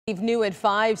New at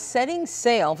 5, setting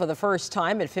sail for the first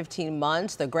time in 15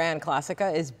 months. The Grand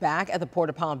Classica is back at the Port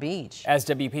of Palm Beach. As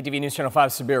WPTV News Channel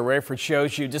 5's Sabir Rayford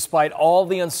shows you, despite all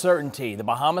the uncertainty, the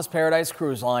Bahamas Paradise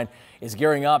Cruise Line is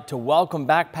gearing up to welcome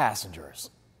back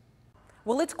passengers.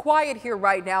 Well, it's quiet here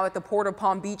right now at the Port of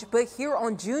Palm Beach, but here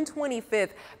on June 25th,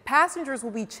 passengers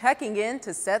will be checking in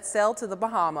to set sail to the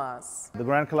Bahamas. The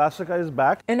Grand Classica is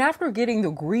back. And after getting the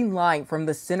green light from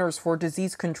the Centers for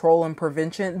Disease Control and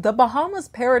Prevention, the Bahamas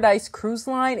Paradise Cruise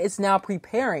Line is now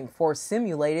preparing for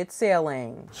simulated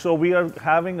sailing. So we are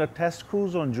having a test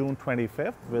cruise on June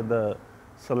 25th with a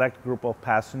select group of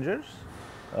passengers.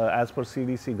 As per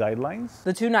CDC guidelines.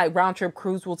 The two-night round-trip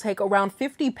cruise will take around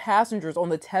 50 passengers on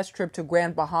the test trip to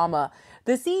Grand Bahama.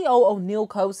 The CEO, O'Neill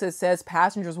Kosa, says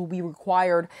passengers will be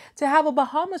required to have a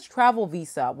Bahamas travel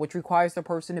visa, which requires the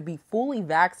person to be fully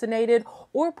vaccinated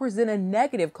or present a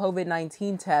negative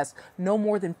COVID-19 test no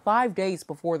more than 5 days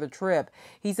before the trip.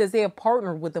 He says they have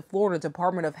partnered with the Florida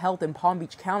Department of Health in Palm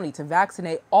Beach County to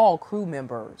vaccinate all crew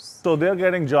members. So they're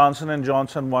getting Johnson &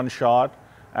 Johnson one shot.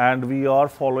 And we are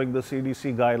following the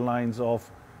CDC guidelines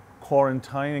of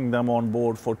quarantining them on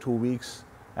board for 2 weeks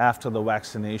after the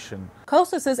vaccination.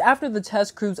 Costa says after the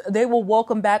test cruise, they will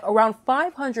welcome back around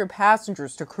 500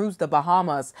 passengers to cruise the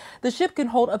Bahamas. The ship can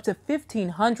hold up to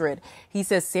 1,500. He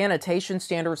says sanitation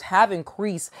standards have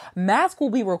increased. Masks will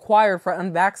be required for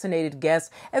unvaccinated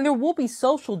guests, and there will be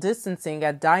social distancing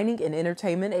at dining and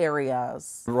entertainment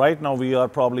areas. Right now, we are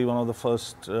probably one of the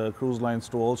first cruise lines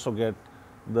to also get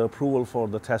the approval for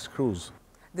the test cruise.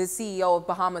 The CEO of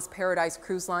Bahamas Paradise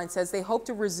Cruise Line says they hope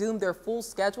to resume their full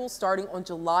schedule starting on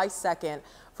July 2nd.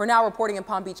 For now, reporting in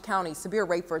Palm Beach County, Sabir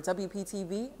Rayford,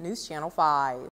 WPTV News Channel 5.